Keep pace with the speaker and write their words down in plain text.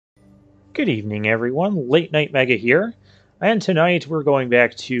Good evening, everyone. Late Night Mega here. And tonight we're going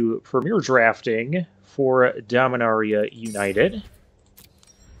back to Premier Drafting for Dominaria United.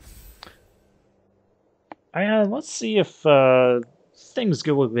 And let's see if things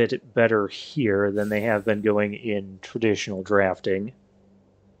go a bit better here than they have been going in traditional drafting.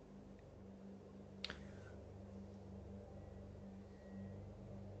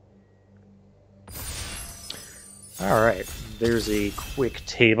 Alright, there's a quick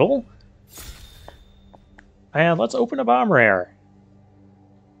table. And let's open a bomb rare.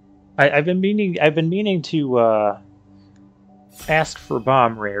 I've been meaning to ask for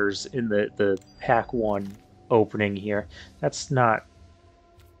bomb rares in the pack 1 opening here. That's not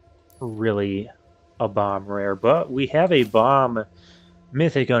really a bomb rare, but we have a bomb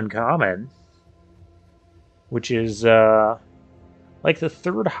mythic uncommon, which is like the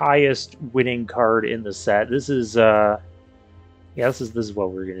third highest winning card in the set. This is this is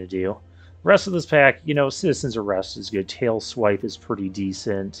what we're gonna do. Rest of this pack, you know, Citizen's Arrest is good. Tail Swipe is pretty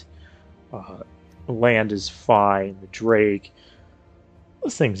decent. Land is fine. The Drake,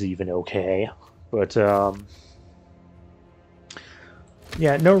 this thing's even okay, but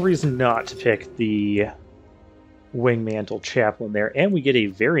yeah, no reason not to pick the Wingmantle Chaplain there. And we get a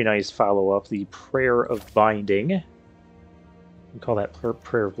very nice follow-up, the Prayer of Binding. We call that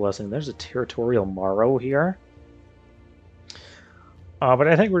Prayer of Blessing. There's a Territorial Morrow here. But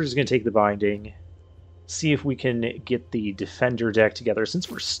I think we're just going to take the Binding, see if we can get the Defender deck together. Since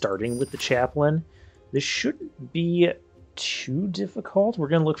we're starting with the Chaplain, this shouldn't be too difficult. We're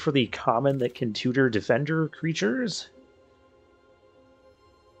going to look for the common that can tutor Defender creatures.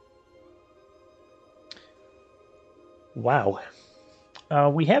 Wow.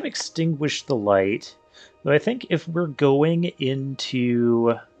 We have Extinguished the Light, but I think if we're going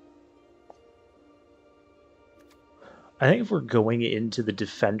into... the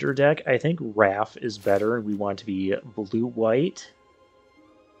Defender deck, I think Wrath is better, and we want to be blue-white.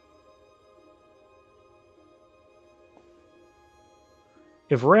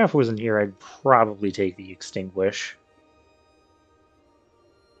 If Wrath wasn't here, I'd probably take the Extinguish.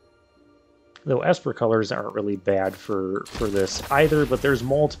 Though Esper colors aren't really bad for this either, but there's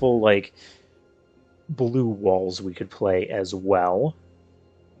multiple, like, blue walls we could play as well.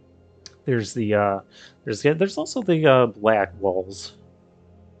 There's the there's also the black walls.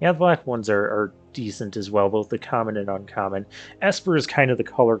 Yeah, the black ones are decent as well, both the common and uncommon. Esper is kind of the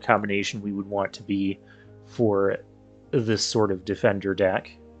color combination we would want to be for this sort of Defender deck.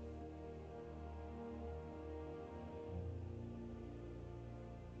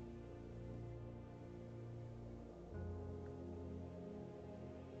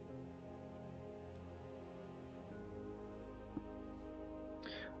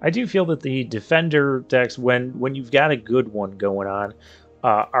 I do feel that the Defender decks, when you've got a good one going on,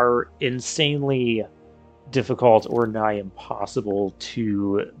 are insanely difficult or nigh impossible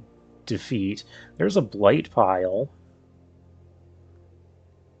to defeat. There's a Blight Pile,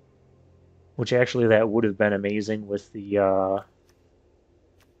 which actually that would have been amazing with the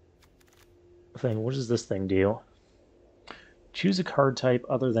thing. What does this thing do? Choose a card type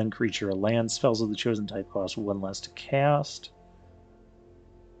other than creature. A land. Spells of the chosen type cost 1 less to cast.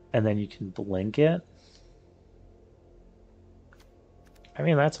 And then you can blink it. I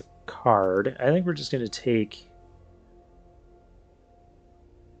mean, that's a card. I think we're just going to take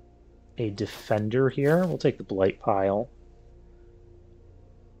a Defender here. We'll take the Blight Pile.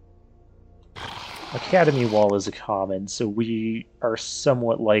 Academy Wall is a common, so we are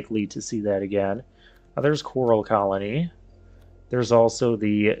somewhat likely to see that again. There's Coral Colony. There's also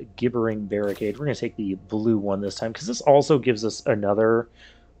the Gibbering Barricade. We're going to take the blue one this time, because this also gives us another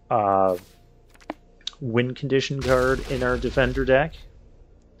win condition card in our Defender deck.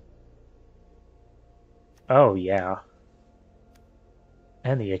 Oh, yeah.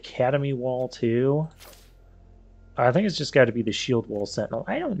 And the Academy Wall, too. I think it's just got to be the Shield Wall Sentinel.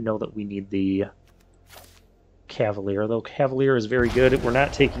 I don't know that we need the Cavalier, though. Cavalier is very good. We're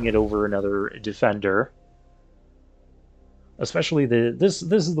not taking it over another Defender. Especially this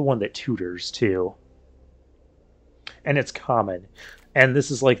is the one that tutors, too. And it's common. And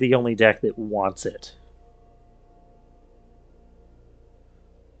this is like the only deck that wants it.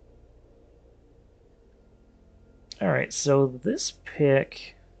 Alright, so this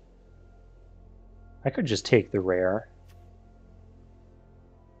pick... I could just take the rare.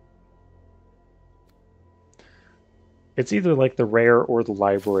 It's either like the rare or the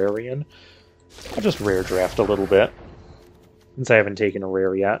librarian. I'll just rare draft a little bit, since I haven't taken a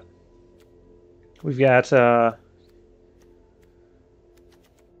rare yet. We've got...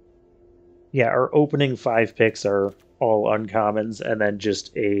 yeah, our opening 5 picks are all uncommons, and then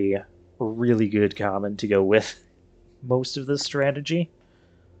just a really good common to go with most of this strategy.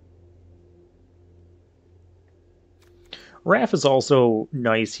 Wrath is also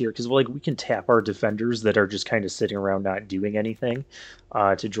nice here because like we can tap our defenders that are just kind of sitting around not doing anything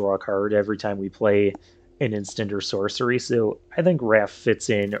to draw a card every time we play an instant or sorcery. So I think Wrath fits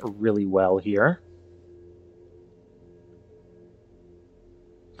in really well here.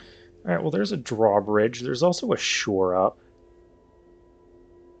 All right, well, there's a drawbridge. There's also a shore up.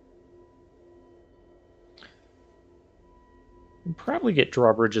 We'll probably get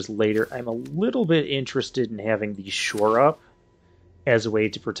drawbridges later. I'm a little bit interested in having the shore up as a way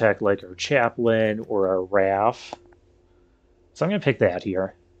to protect like our chaplain or our raff. So I'm going to pick that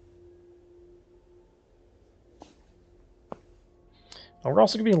here. We're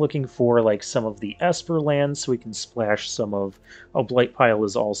also going to be looking for like some of the Esper lands so we can splash some of... Oh, Blight Pile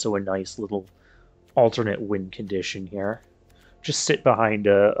is also a nice little alternate win condition here. Just sit behind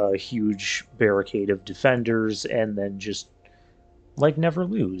a huge barricade of defenders and then just like never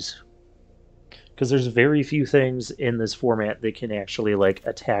lose. Because there's very few things in this format that can actually like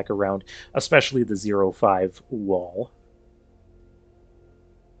attack around, especially the 0-5 wall.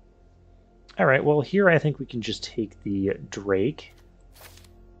 Alright, well here I think we can just take the Drake.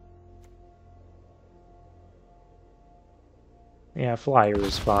 Yeah, Flyer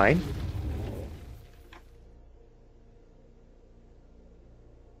is fine.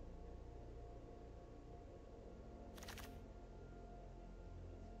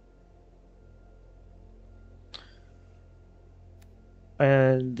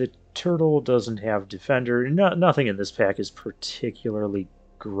 And the turtle doesn't have defender. Nothing in this pack is particularly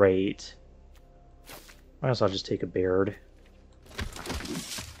great. I guess I'll just take a Baird.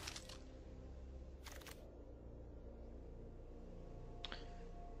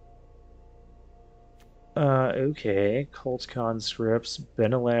 Okay. Cult Conscripts.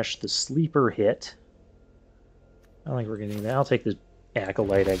 Benelash the Sleeper hit. I don't think we're getting that. I'll take the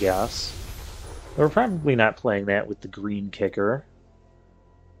Acolyte, I guess. But we're probably not playing that with the green kicker.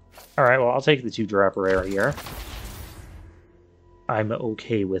 Alright, well, I'll take the 2-drop rare here. I'm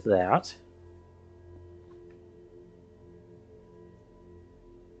okay with that.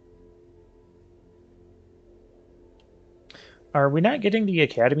 Are we not getting the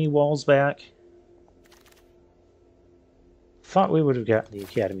Academy walls back? Thought we would have gotten the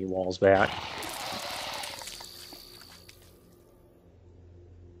Academy walls back.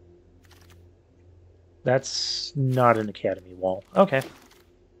 That's not an Academy wall. Okay.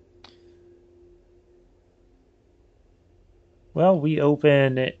 Well, we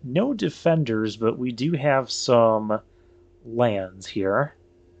open no defenders, but we do have some lands here.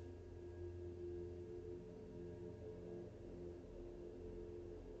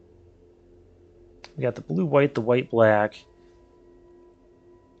 We got the blue-white, the white-black.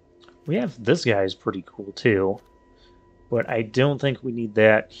 We have this guy's pretty cool too, but I don't think we need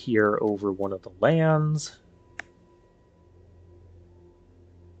that here over one of the lands.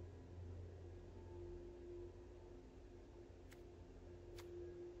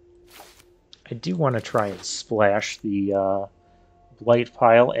 I do want to try and splash the Blight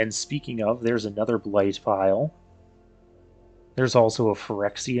Pile, and speaking of, there's another Blight Pile. There's also a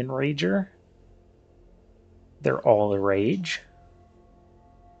Phyrexian Rager. They're all the rage.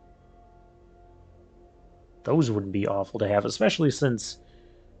 Those wouldn't be awful to have, especially since...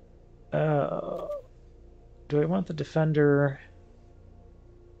 do I want the Defender?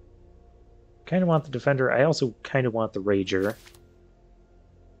 Kind of want the Defender. I also kind of want the Rager. How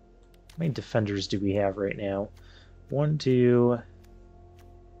many Defenders do we have right now? 1, 2,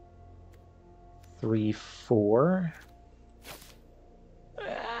 3, 4.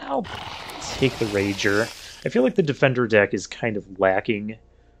 I'll take the Rager. I feel like the Defender deck is kind of lacking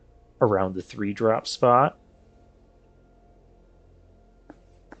around the 3-drop spot.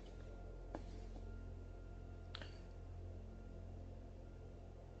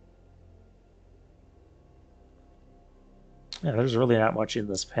 Yeah, there's really not much in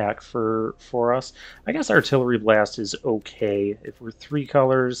this pack for us. I guess Artillery Blast is okay. If we're 3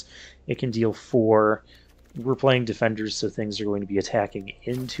 colors, it can deal 4. We're playing defenders, so things are going to be attacking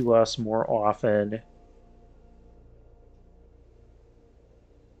into us more often.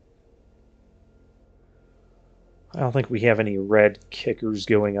 I don't think we have any red kickers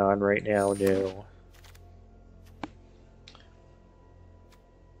going on right now, no.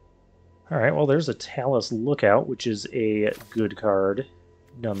 Alright, well there's a Talus Lookout, which is a good card,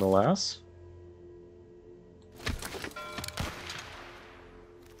 nonetheless.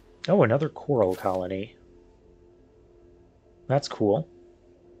 Oh, another Coral Colony. That's cool.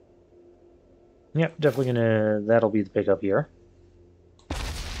 Yep, definitely gonna... that'll be the pickup here.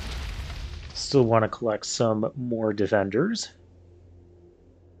 Still want to collect some more defenders.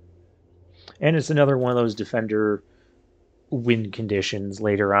 And it's another one of those defender win conditions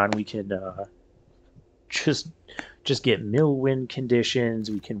later on. We can just get mill win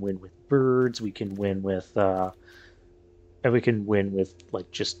conditions. We can win with birds. We can win with like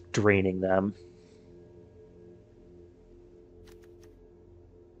just draining them.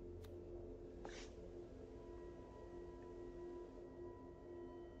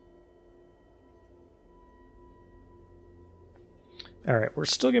 All right, we're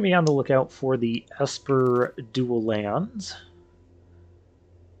still going to be on the lookout for the Esper dual lands.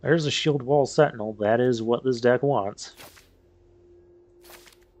 There's a Shield Wall Sentinel. That is what this deck wants.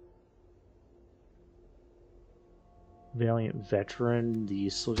 Valiant Veteran,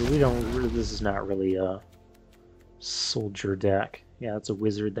 the soldier. This is not really a soldier deck. Yeah, that's a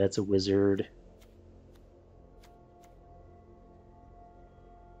wizard. That's a wizard.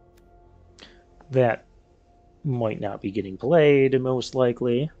 That might not be getting played, most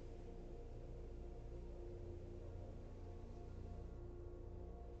likely.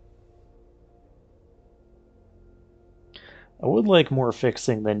 I would like more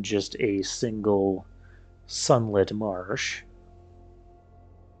fixing than just a single Sunlit Marsh.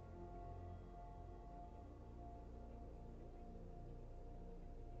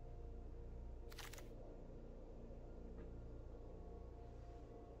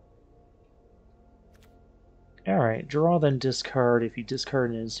 Alright, draw then discard. If you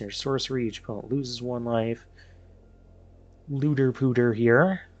discard an instant or sorcery, each opponent loses 1 life. Looter Pooter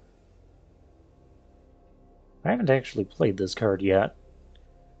here. I haven't actually played this card yet.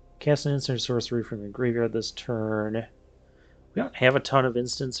 Cast an instant or sorcery from your graveyard this turn. We don't have a ton of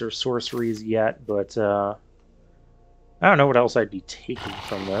instants or sorceries yet, but I don't know what else I'd be taking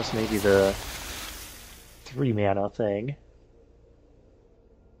from this. Maybe the 3 mana thing.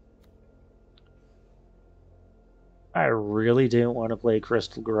 I really didn't want to play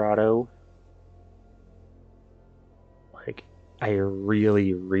Crystal Grotto. Like, I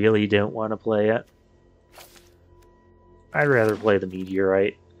really, really didn't want to play it. I'd rather play the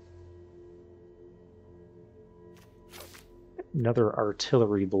Meteorite. Another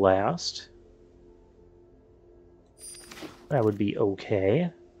Artillery Blast. That would be okay.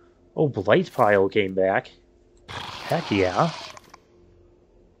 Oh, Blight Pile came back. Heck yeah.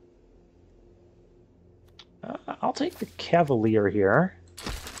 I'll take the Cavalier here.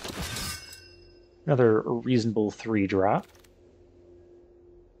 Another reasonable 3-drop.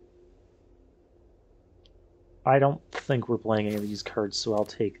 I don't think we're playing any of these cards, so I'll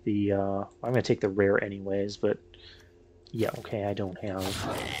take the... I'm going to take the rare anyways, but... Yeah, okay, I don't have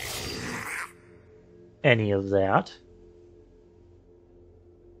any of that.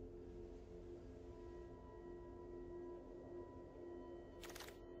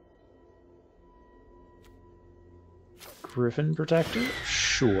 Griffin Protector?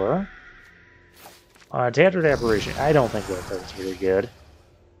 Sure. Tattered Apparition. I don't think that card's very good.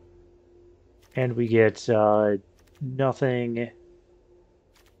 And we get nothing...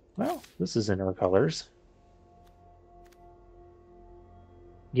 Well, this is in our colors.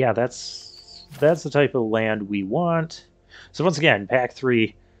 Yeah, that's the type of land we want. So once again, Pack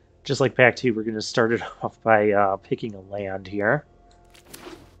 3, just like Pack 2, we're going to start it off by picking a land here.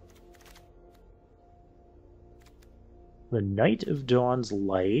 The Knight of Dawn's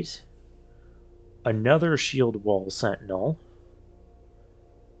Light. Another Shield Wall Sentinel.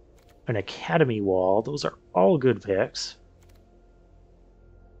 An Academy Wall. Those are all good picks.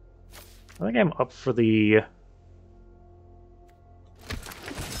 I think I'm up for the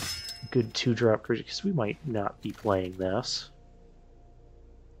good 2-drop creature, because we might not be playing this.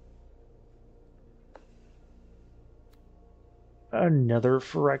 Another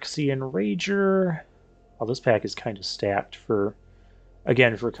Phyrexian Rager. Well, this pack is kind of stacked for,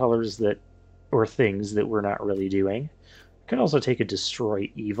 again, for colors that, or things that we're not really doing. Could also take a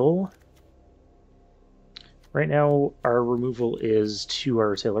Destroy Evil. Right now, our removal is 2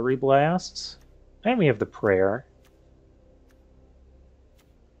 Artillery Blasts. And we have the Prayer.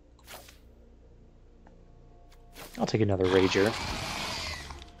 I'll take another Rager.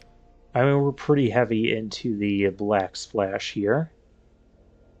 I mean, we're pretty heavy into the Black Splash here.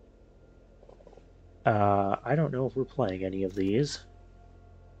 I don't know if we're playing any of these.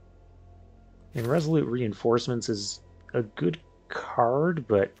 And Resolute Reinforcements is a good card,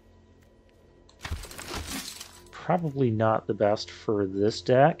 but probably not the best for this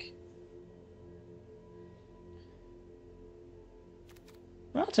deck.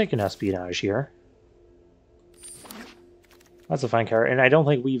 I'll take an Espionage here. That's a fine card, and I don't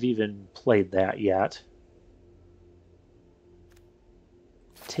think we've even played that yet.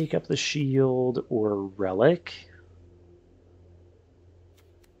 take up the shield or relic.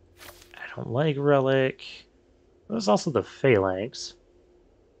 I don't like relic. There's also the phalanx.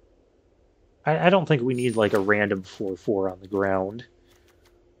 I don't think we need like a random 4/4 on the ground.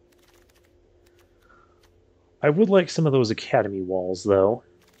 I would like some of those academy walls, though.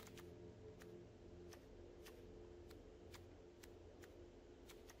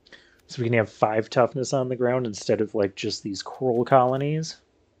 So we can have 5 toughness on the ground instead of like just these coral colonies.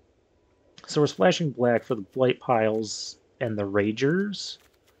 So we're splashing black for the blight piles and the ragers.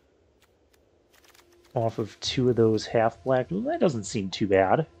 Off of 2 of those half black. Well, that doesn't seem too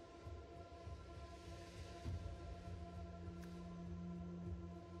bad.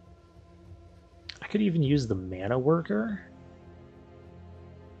 I could even use the mana worker.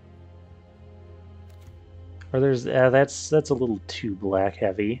 Or there's that's a little too black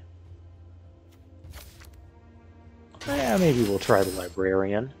heavy. Yeah, maybe we'll try the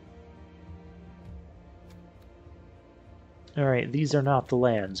librarian. Alright, these are not the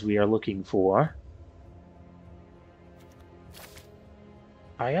lands we are looking for.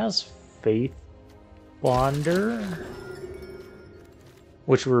 Aya's Faith Bonder,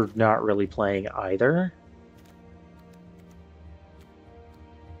 which we're not really playing either.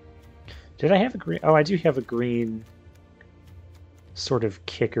 Did I have a green? Oh, I do have a green sort of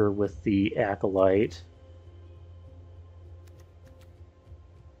kicker with the Acolyte.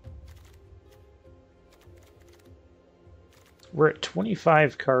 We're at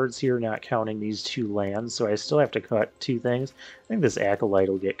 25 cards here, not counting these 2 lands, so I still have to cut 2 things. I think this Acolyte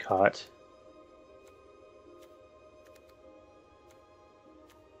will get cut.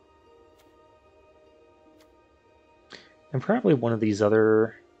 And probably one of these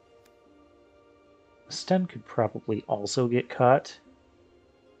other... Sten could probably also get cut.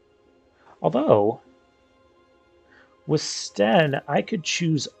 Although, with Sten, I could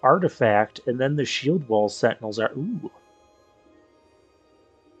choose Artifact, and then the Shield Wall Sentinels are... Ooh.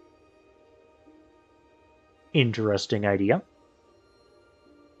 Interesting idea.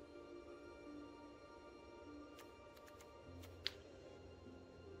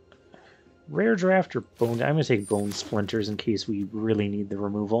 Rare draft or bone... I'm going to take Bone Splinters in case we really need the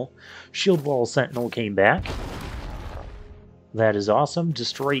removal. Shield Wall Sentinel came back. That is awesome.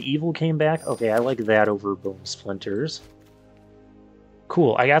 Destroy Evil came back. Okay, I like that over Bone Splinters.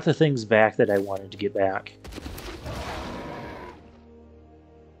 Cool, I got the things back that I wanted to get back.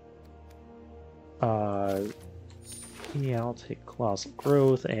 Yeah, I'll take Colossal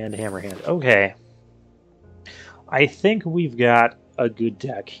Growth and Hammerhand. Okay. I think we've got a good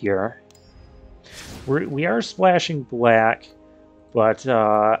deck here. We are splashing black, but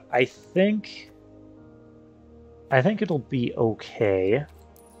I think it'll be okay.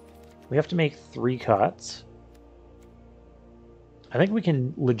 We have to make 3 cuts. I think we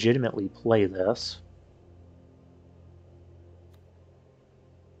can legitimately play this.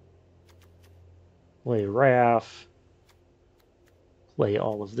 Play Raph. Play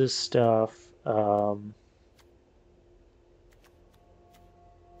all of this stuff. I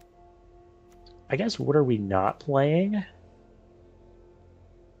guess what are we not playing?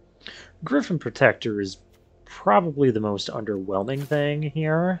 Griffin Protector is probably the most underwhelming thing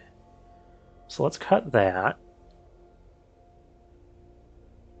here. So let's cut that.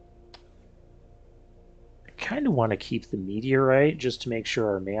 I kind of want to keep the Meteorite just to make sure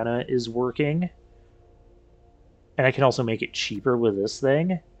our mana is working. And I can also make it cheaper with this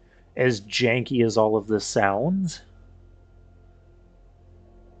thing, as janky as all of this sounds.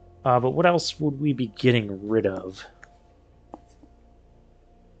 But what else would we be getting rid of?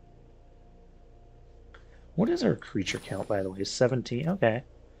 What is our creature count, by the way? 17? Okay.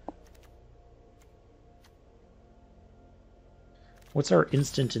 What's our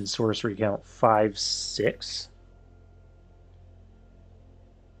instant and sorcery count? 5, 6?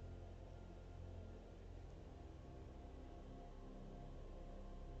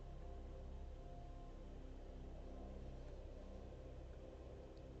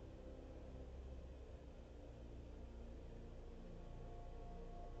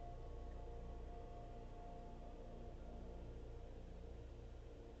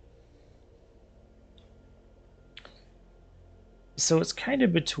 So it's kind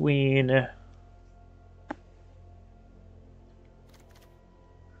of between...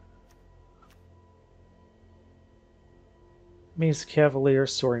 Mace Cavalier,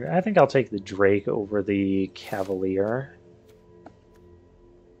 Soaring... I think I'll take the Drake over the Cavalier.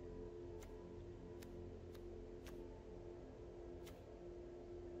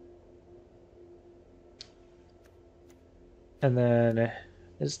 And then...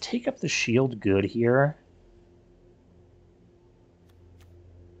 Is Take Up the Shield good here?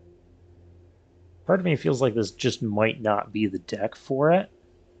 Part of me feels like this just might not be the deck for it.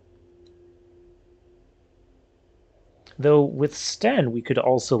 Though with Sten, we could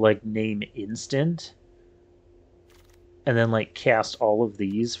also like name instant and then like cast all of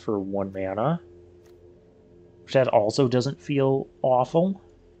these for 1 mana. Which that also doesn't feel awful.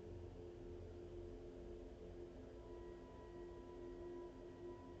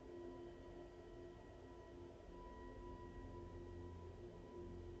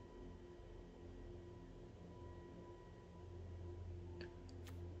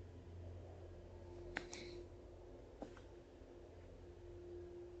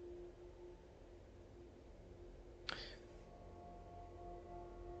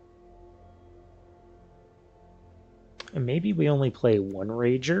 And maybe we only play 1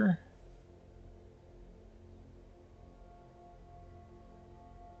 Rager.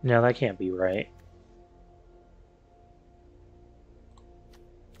 No, that can't be right.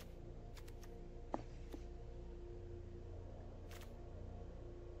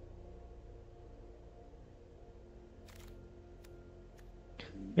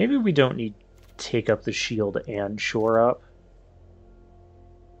 Maybe we don't need Take Up the Shield and Shore Up.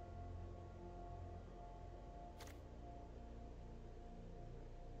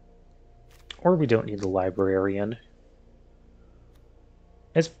 Or we don't need the Librarian.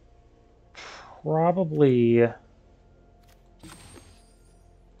 It's probably...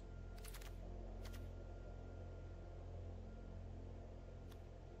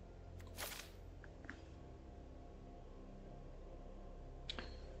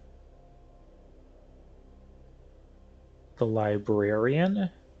 the Librarian.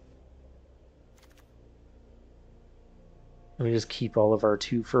 Let me just keep all of our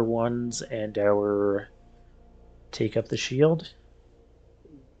 2-for-1s and our Take Up the Shield.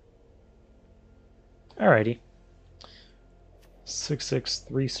 Alrighty. 6/6,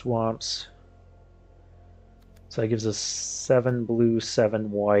 3 swamps. So that gives us 7 blue, 7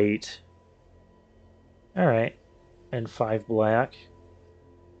 white. Alright. And 5 black.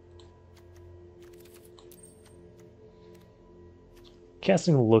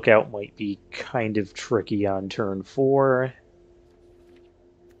 Casting Lookout might be kind of tricky on turn 4.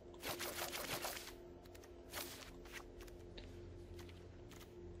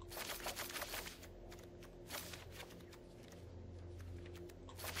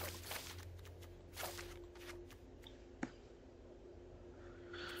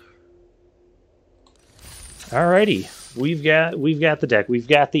 Alrighty, we've got the deck. We've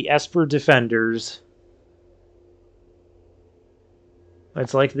got the Esper Defenders.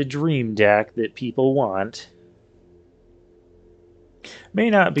 It's like the dream deck that people want. May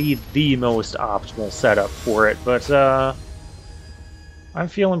not be the most optimal setup for it, but I'm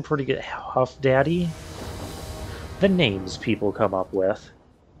feeling pretty good. Huff Daddy. The names people come up with.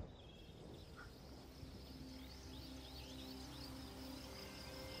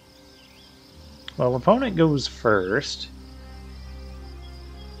 Well, opponent goes first.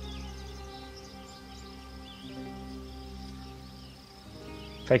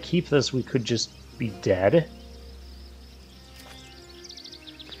 If I keep this, we could just be dead.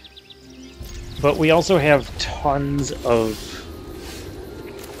 But we also have tons of...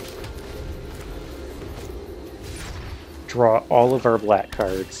 draw all of our black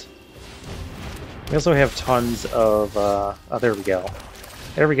cards. We also have tons of... oh, there we go.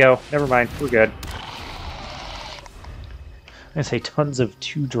 There we go. Never mind. We're good. I'm going to say tons of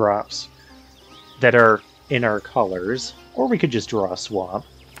 2-drops that are in our colors. Or we could just draw a swamp.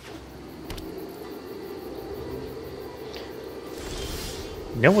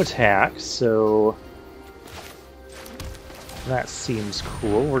 No attack, so that seems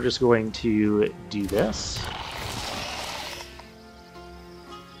cool. We're just going to do this.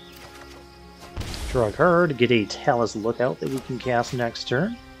 Draw a card, get a Talus Lookout that we can cast next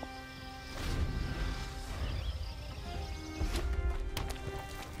turn.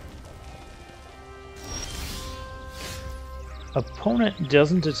 Opponent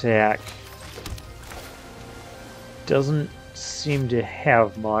doesn't attack. Doesn't seem to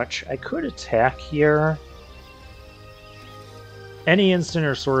have much. I could attack here. Any instant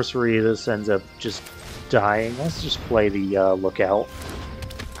or sorcery, this ends up just dying. Let's just play the Lookout.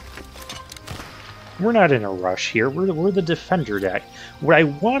 We're not in a rush here. We're the Defender deck. What I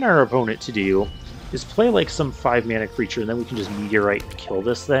want our opponent to do is play like some 5-mana creature, and then we can just Meteorite and kill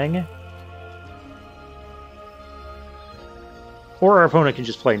this thing. Or our opponent can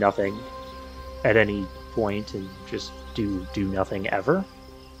just play nothing at any point and just do nothing ever.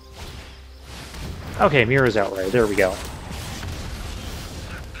 Okay, Mirror's Outright. There we go.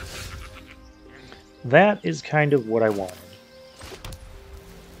 That is kind of what I wanted.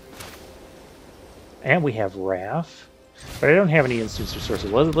 And we have Wrath. But I don't have any instance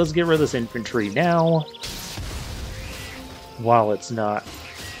resources. Let's get rid of this infantry now. While it's not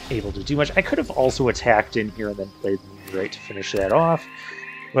able to do much. I could have also attacked in here and then played the right to finish that off.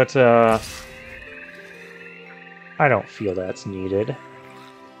 But, I don't feel that's needed.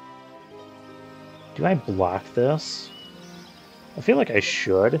 Do I block this? I feel like I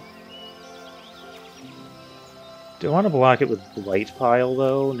should. Do I want to block it with Blight Pile,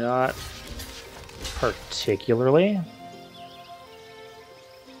 though? Not particularly.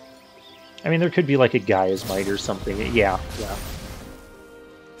 I mean, there could be like a Gaia's Might or something. Yeah.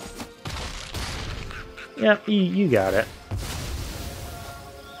 Yep, you got it.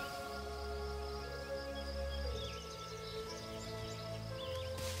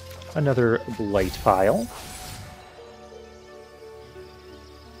 Another Blight Pile.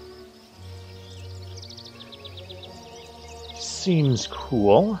 Seems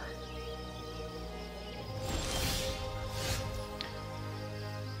cool.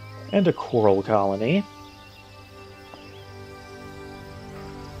 And a coral colony.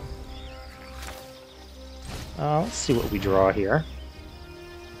 Let's see what we draw here.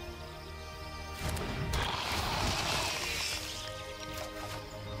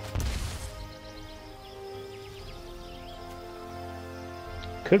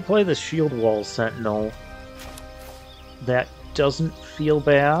 Could play the Shield Wall Sentinel. That doesn't feel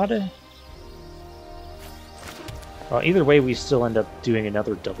bad. Well, either way, we still end up doing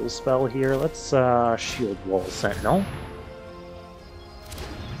another double spell here. Let's Shield Wall Sentinel.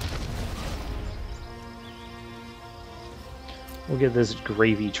 We'll get this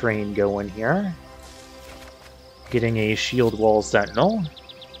gravy train going here. Getting a Shield Wall Sentinel.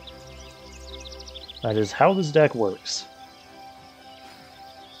 That is how this deck works.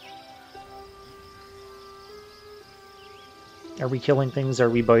 Are we killing things? Are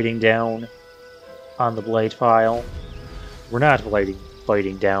we biting down on the Blight Pile? We're not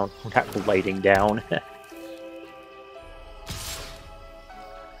biting down. We're not blighting down.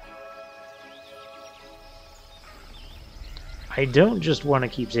 I don't just want to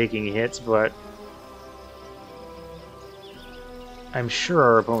keep taking hits, but I'm sure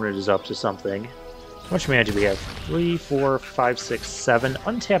our opponent is up to something. How much mana do we have? 3, 4, 5, 6, 7.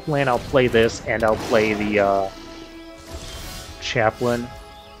 Untapped land, I'll play this, and I'll play the Chaplain.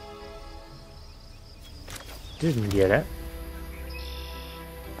 Didn't get it.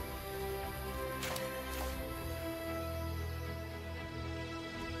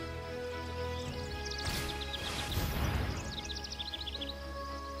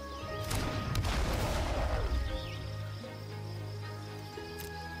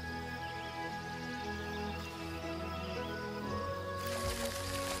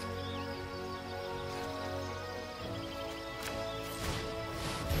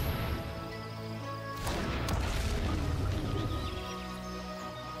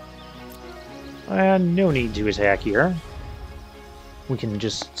 And no need to attack here. We can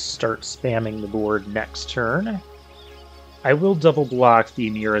just start spamming the board next turn. I will double block the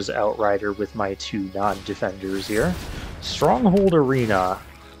Mira's Outrider with my 2 non-defenders here. Stronghold Arena.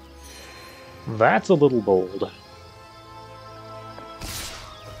 That's a little bold.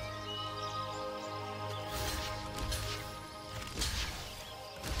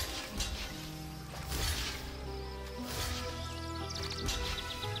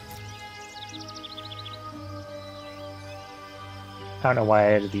 I don't know why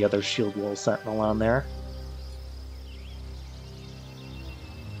I added the other Shield Wall Sentinel on there.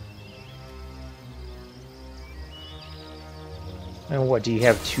 And what, do you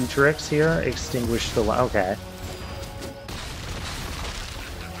have 2 tricks here? Extinguish the... okay.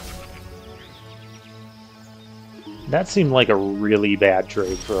 That seemed like a really bad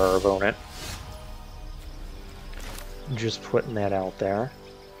trade for our opponent. Just putting that out there.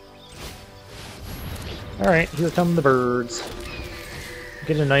 Alright, here come the birds.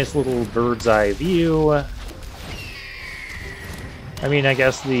 Get a nice little bird's eye view. I mean, I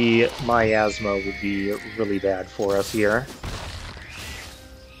guess the miasma would be really bad for us here.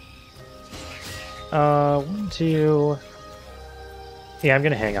 1, 2... Yeah, I'm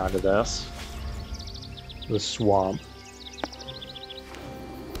gonna hang on to this. The swamp.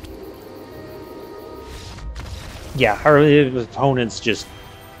 Yeah, our opponent's just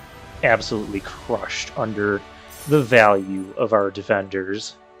absolutely crushed under the value of our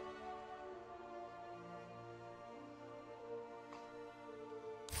defenders.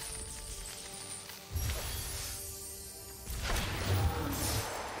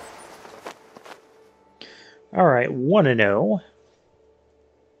 Alright, 1-0.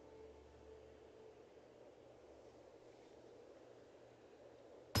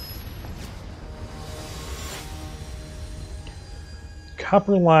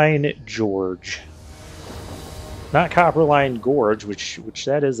 Copperline George. Not Copperline Gorge, which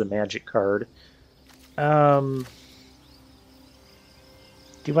that is a magic card. Do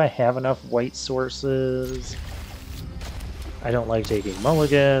I have enough white sources? I don't like taking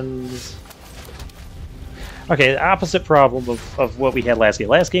mulligans. Okay, the opposite problem of what we had last game.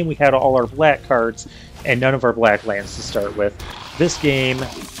 Last game we had all our black cards and none of our black lands to start with. This game,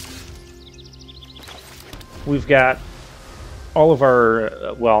 we've got all of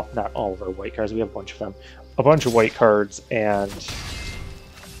our, well, not all of our white cards, we have a bunch of them. A bunch of white cards and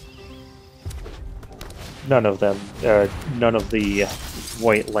none of them, none of the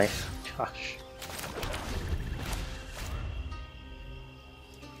white land. Gosh.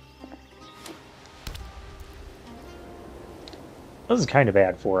 This is kind of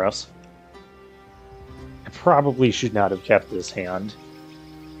bad for us. I probably should not have kept this hand.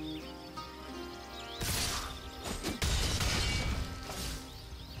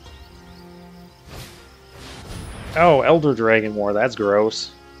 Oh, Elder Dragon War, that's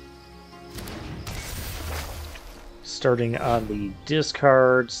gross. Starting on the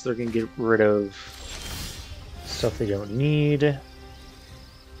discards, they're going to get rid of stuff they don't need.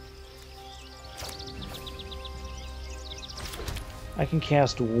 I can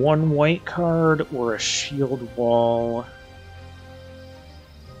cast one white card or a shield wall.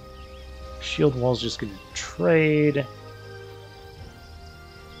 Shield wall's just going to trade.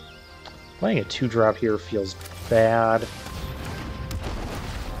 Playing a 2-drop here feels bad.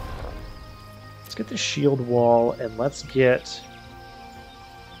 Let's get the shield wall and let's get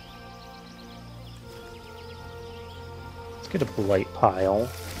a blight pile.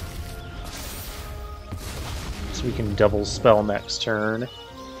 So we can double spell next turn.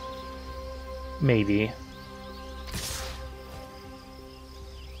 Maybe.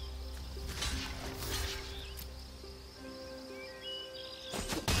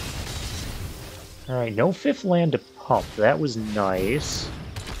 Alright, no 5th land to pump. That was nice.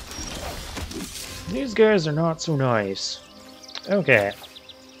 These guys are not so nice. Okay.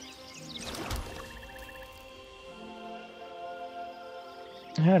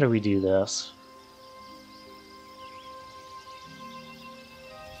 How do we do this?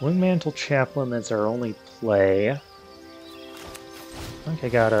 Wingmantle Chaplain, that's our only play. I think I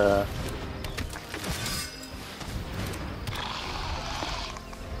gotta...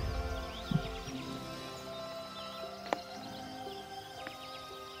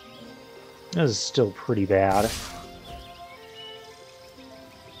 This is still pretty bad.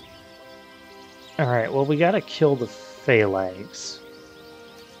 Alright, well we gotta kill the Phalanx.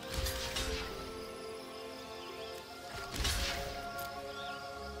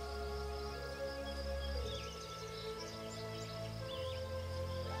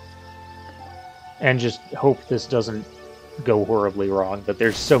 And just hope this doesn't go horribly wrong, but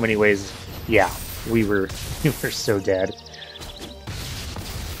there's so many ways. Yeah, we were so dead.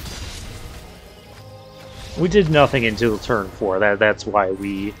 We did nothing until turn 4. That's why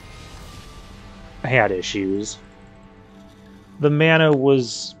we had issues. The mana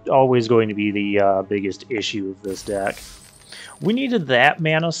was always going to be the biggest issue of this deck. We needed that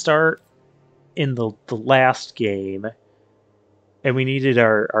mana start in the last game, and we needed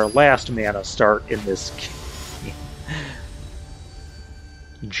our last mana start in this game.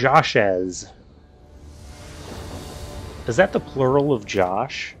 Joshes. Is that the plural of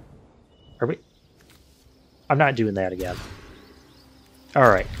Josh? Are we... I'm not doing that again.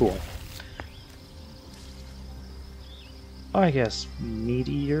 Alright, cool. I guess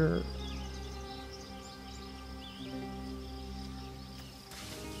Meteor...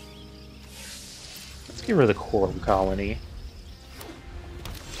 Let's get rid of the Coral Colony.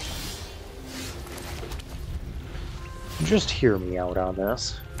 Just hear me out on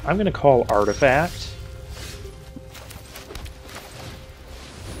this. I'm going to call Artifact.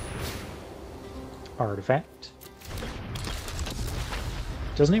 Artifact.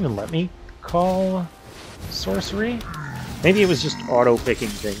 Doesn't even let me call Sorcery? Maybe it was just auto-picking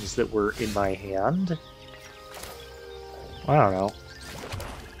things that were in my hand. I don't know.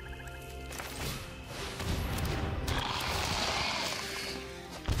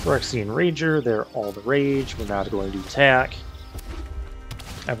 Phyrexian Rager, they're all the rage. We're not going to attack.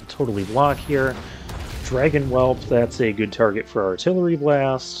 I will totally block here. Dragon Whelp, that's a good target for Artillery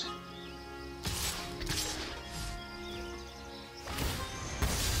Blast.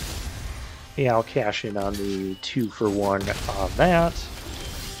 Yeah, I'll cash in on the 2-for-1 on that.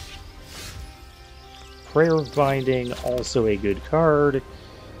 Prayer of Binding, also a good card.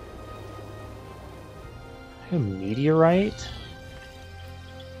 A Meteorite?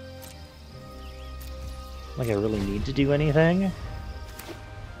 Like I really need to do anything?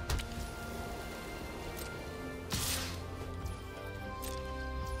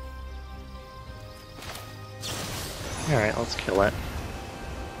 Let's kill it.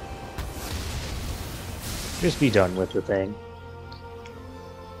 Just be done with the thing.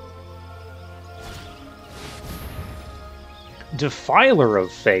 Defiler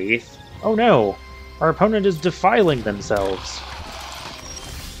of Faith? Oh no! Our opponent is defiling themselves.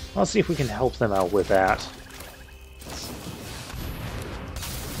 Let's see if we can help them out with that.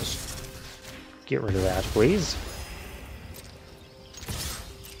 Just get rid of that, please.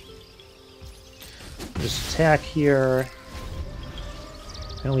 Just attack here.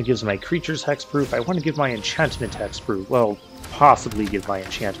 It only gives my creatures hexproof. I want to give my enchantment hexproof. Well, possibly give my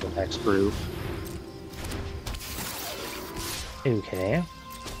enchantment hexproof. Okay.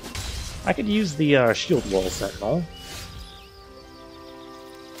 I could use the shield wall sentinel.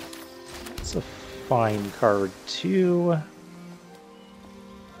 It's a fine card too.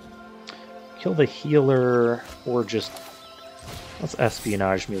 Kill the healer, or just let's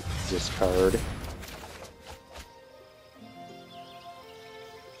espionage me with this card.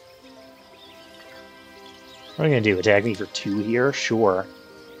 What are you gonna do? Attack me for 2 here? Sure.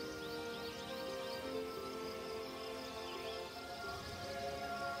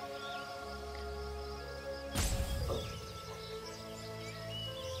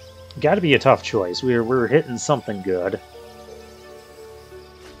 Got to be a tough choice. We're hitting something good.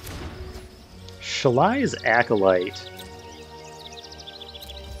 Shalai's Acolyte.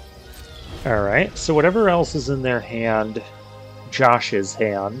 Alright, so whatever else is in their hand, Josh's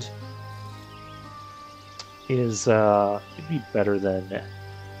hand, is, it'd be better than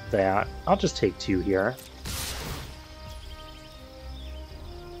that. I'll just take 2 here.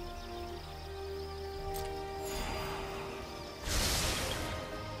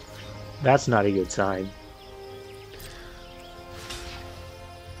 That's not a good sign.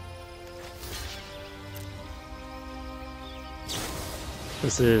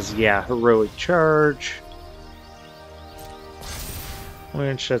 This is, yeah, heroic charge.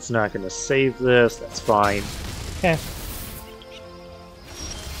 Which, that's not going to save this. That's fine. Okay.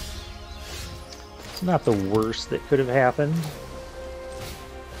 It's not the worst that could have happened.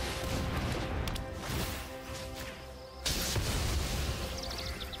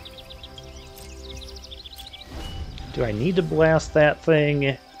 Do I need to blast that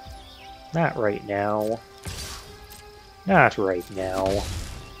thing? Not right now. Not right now.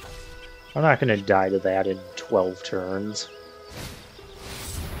 I'm not going to die to that in 12 turns.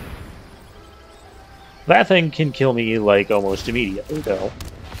 That thing can kill me, like, almost immediately, though.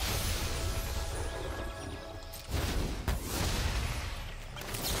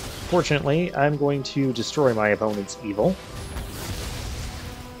 Fortunately, I'm going to destroy my opponent's evil.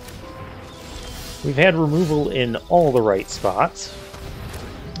 We've had removal in all the right spots.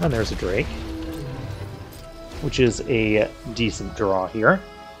 And there's a Drake, which is a decent draw here.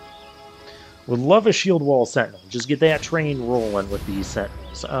 Would love a Shield Wall Sentinel. Just get that train rolling with these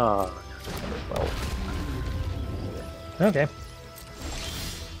Sentinels. Ah, well. Okay.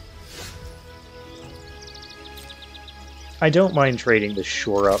 I don't mind trading the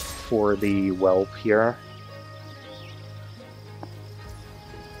Shore Up for the Whelp here.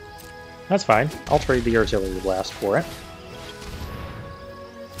 That's fine. I'll trade the Artillery Blast for it.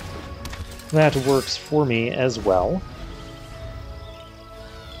 That works for me as well.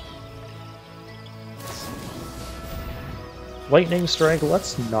 Lightning Strike,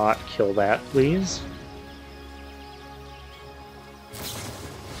 let's not kill that, please.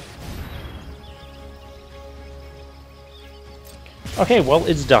 Okay, well,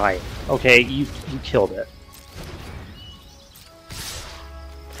 it's dying. Okay, you killed it.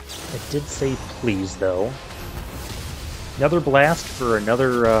 It did say please, though. Another blast for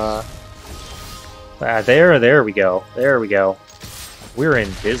another, there we go. There we go. We're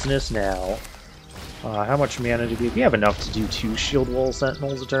in business now. How much mana do we have? We have enough to do 2 Shield Wall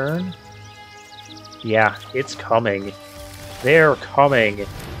Sentinels a turn. Yeah, it's coming. They're coming,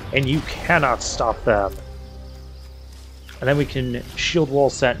 and you cannot stop them. And then we can Shield Wall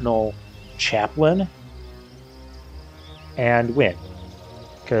Sentinel Chaplain and win.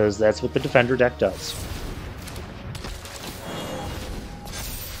 Because that's what the Defender deck does.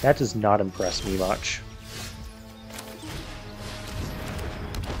 That does not impress me much.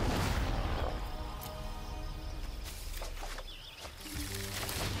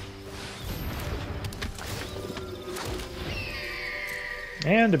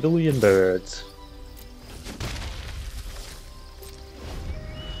 And a billion birds.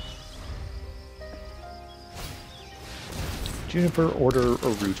 Juniper, Order,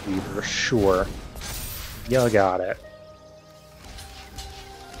 or Root Weaver, sure. You got it.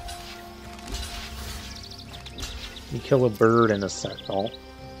 You kill a bird and a sentinel.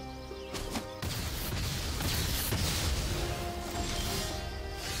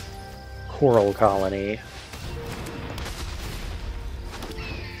 Coral Colony.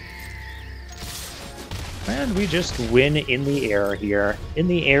 And we just win in the air here. In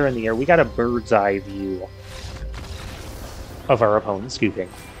the air. We got a bird's eye view of our opponent scooping.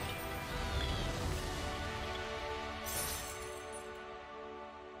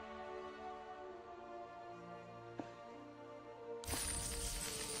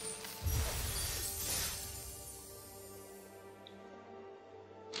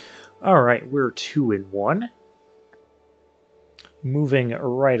 Alright, we're 2-1. Moving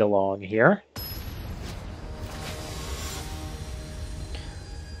right along here.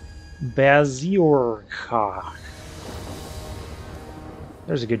 Baziorka.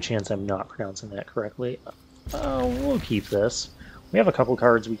 There's a good chance I'm not pronouncing that correctly. We'll keep this. We have a couple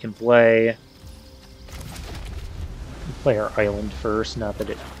cards we can play. We'll play our island first, not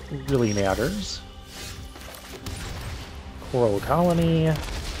that it really matters. Coral Colony.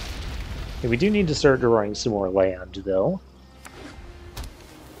 Okay, we do need to start drawing some more land, though.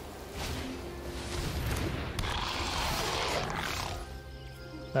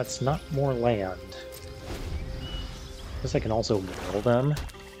 That's not more land. I guess I can also mill them.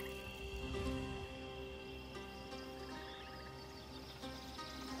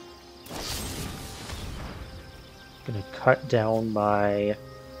 Gonna cut down my...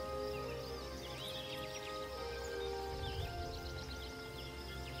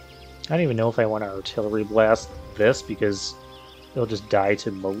 I don't even know if I want to artillery blast this, because it'll just die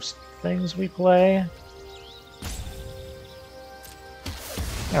to most things we play.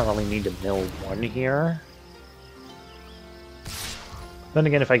 I don't really need to mill one here. Then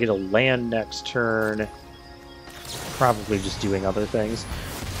again, if I get a land next turn, probably just doing other things.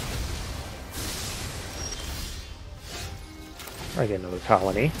 I get another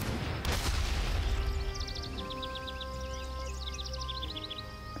colony.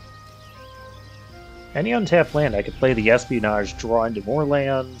 Any untapped land, I could play the Espionage, draw into more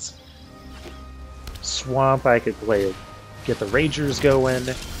lands. Swamp, I could play, get the Ragers going.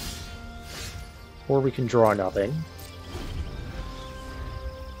 Or we can draw nothing.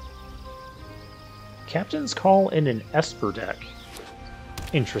 Captain's Call in an Esper deck.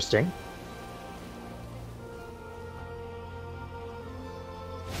 Interesting.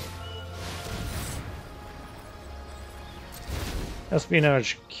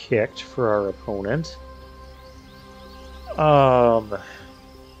 Espionage kicked for our opponent. Let's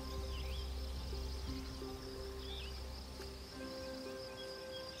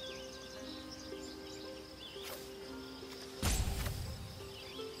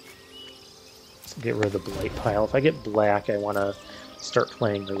get rid of the Blight pile. If I get black, I want to start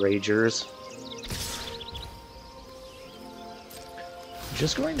playing the Ragers.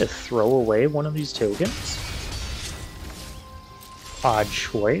 Just going to throw away one of these tokens. Odd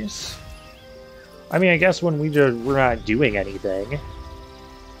choice. I mean, I guess when we're not doing anything.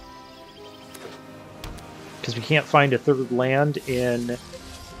 Because we can't find a third land in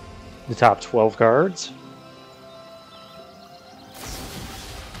the top 12 cards.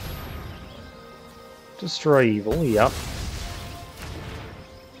 Destroy evil, yep.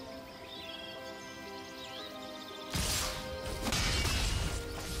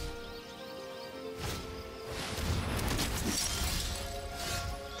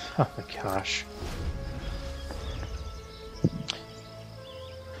 Oh my gosh.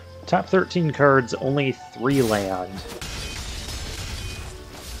 Top 13 cards, only 3 land.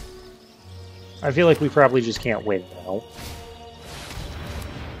 I feel like we probably just can't win now.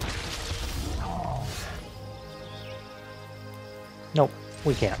 Nope,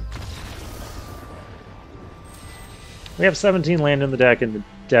 we can't. We have 17 land in the deck, and the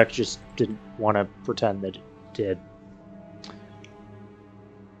deck just didn't want to pretend that it did.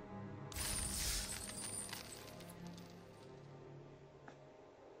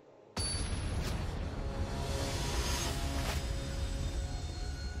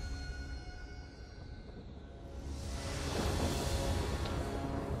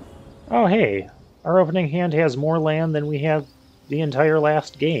 Oh, hey, our opening hand has more land than we have the entire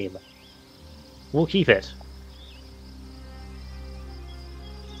last game. We'll keep it.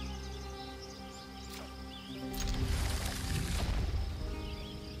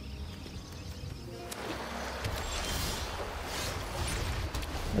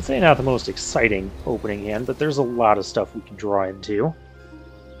 I'd say not the most exciting opening hand, but there's a lot of stuff we can draw into.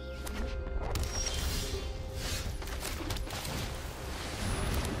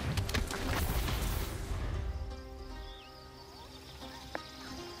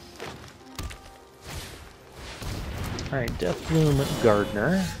 Alright, Deathbloom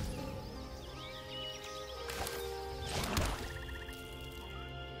Gardener.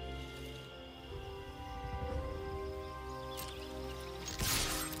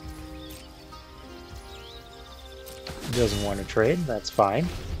 Doesn't want to trade, that's fine.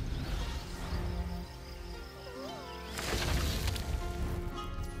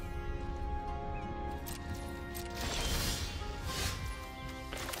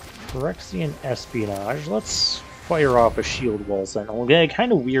 Phyrexian Espionage. Let's fire off a Shield Wall Sentinel. Okay,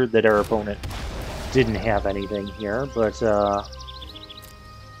 kind of weird that our opponent didn't have anything here, but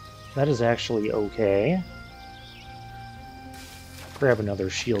that is actually okay. Grab another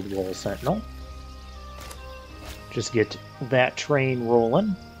Shield Wall Sentinel. Just get that train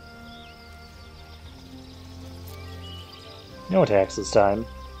rolling. No attacks this time.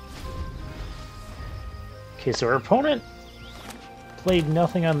 Okay, so our opponent played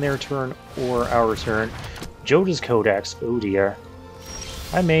nothing on their turn or our turn. Joda's Codex, oh dear.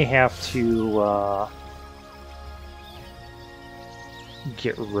 I may have to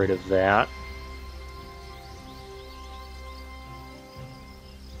get rid of that.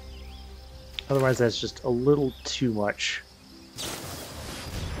 Otherwise, that's just a little too much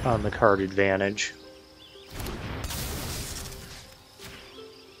on the card advantage.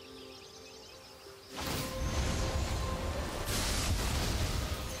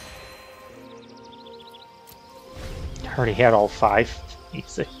 I already had all 5.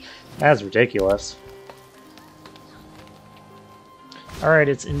 That's ridiculous. Alright,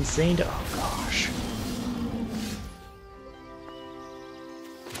 it's insane to... Oh, gosh.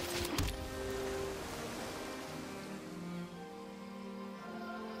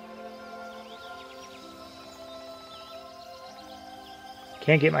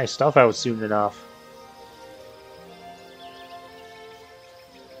 Can't get my stuff out soon enough.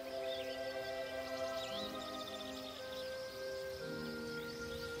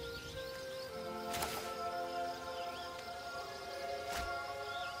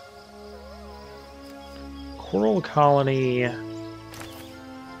 Coral Colony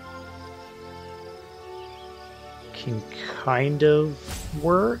can kind of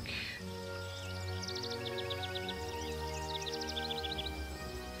work.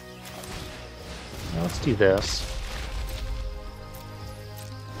 Now let's do this.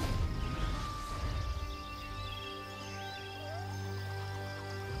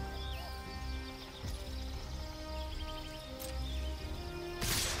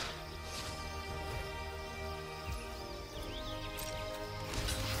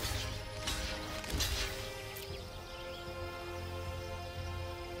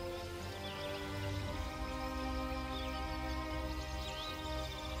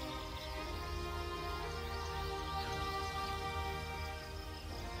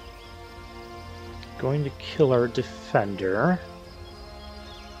 Going to kill our defender.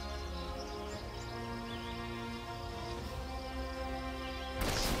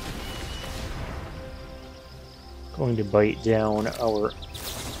 Going to bite down our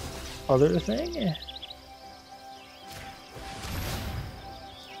other thing.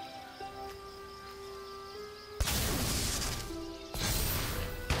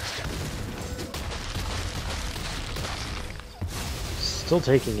 Still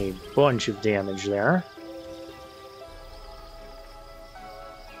taking a bunch of damage there.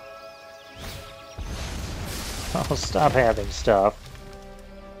 Oh, stop having stuff.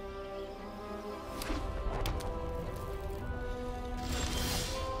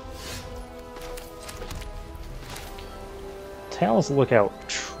 Talus Lookout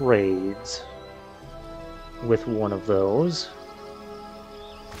trades with one of those.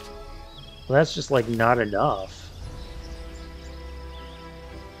 Well, that's just like not enough.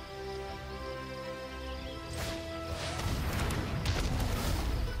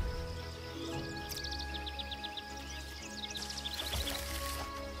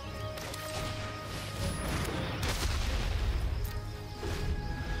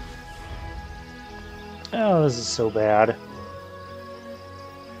 Oh, this is so bad.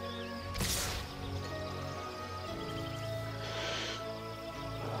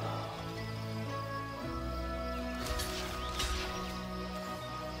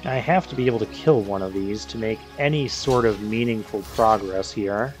 I have to be able to kill one of these to make any sort of meaningful progress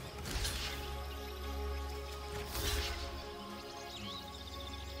here.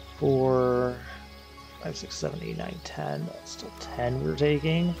 Four, 5, 6, 7, 8, 9, 10. That's still 10 we're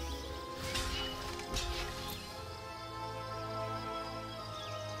taking.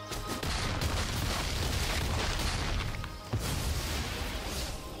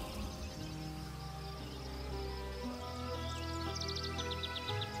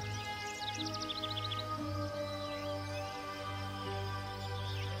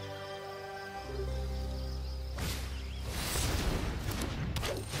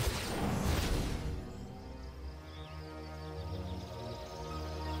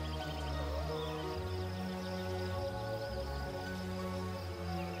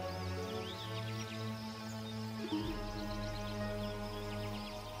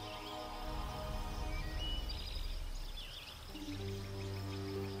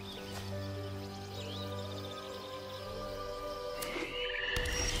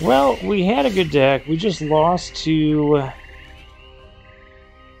 Well, we had a good deck. We just lost to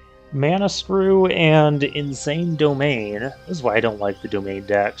Mana Screw and Insane Domain. This is why I don't like the Domain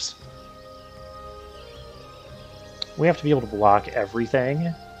decks. We have to be able to block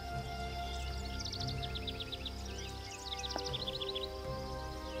everything.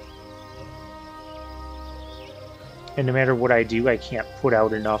 And no matter what I do, I can't put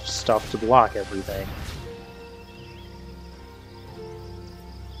out enough stuff to block everything.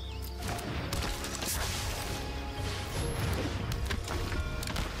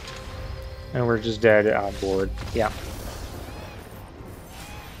 And we're just dead on board. Yeah.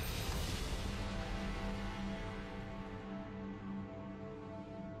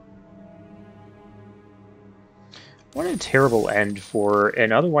 What a terrible end for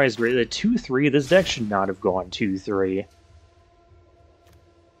an otherwise great... The 2-3, this deck should not have gone 2-3.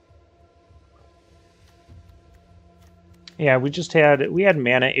 Yeah, we had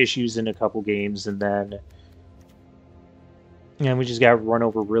mana issues in a couple games, and then... And we just got run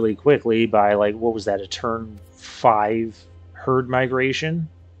over really quickly by, like, what was that, a turn 5 herd migration?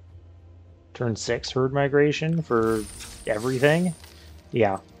 Turn 6 herd migration for everything?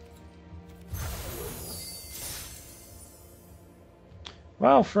 Yeah.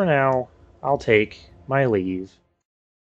 Well, for now, I'll take my leave.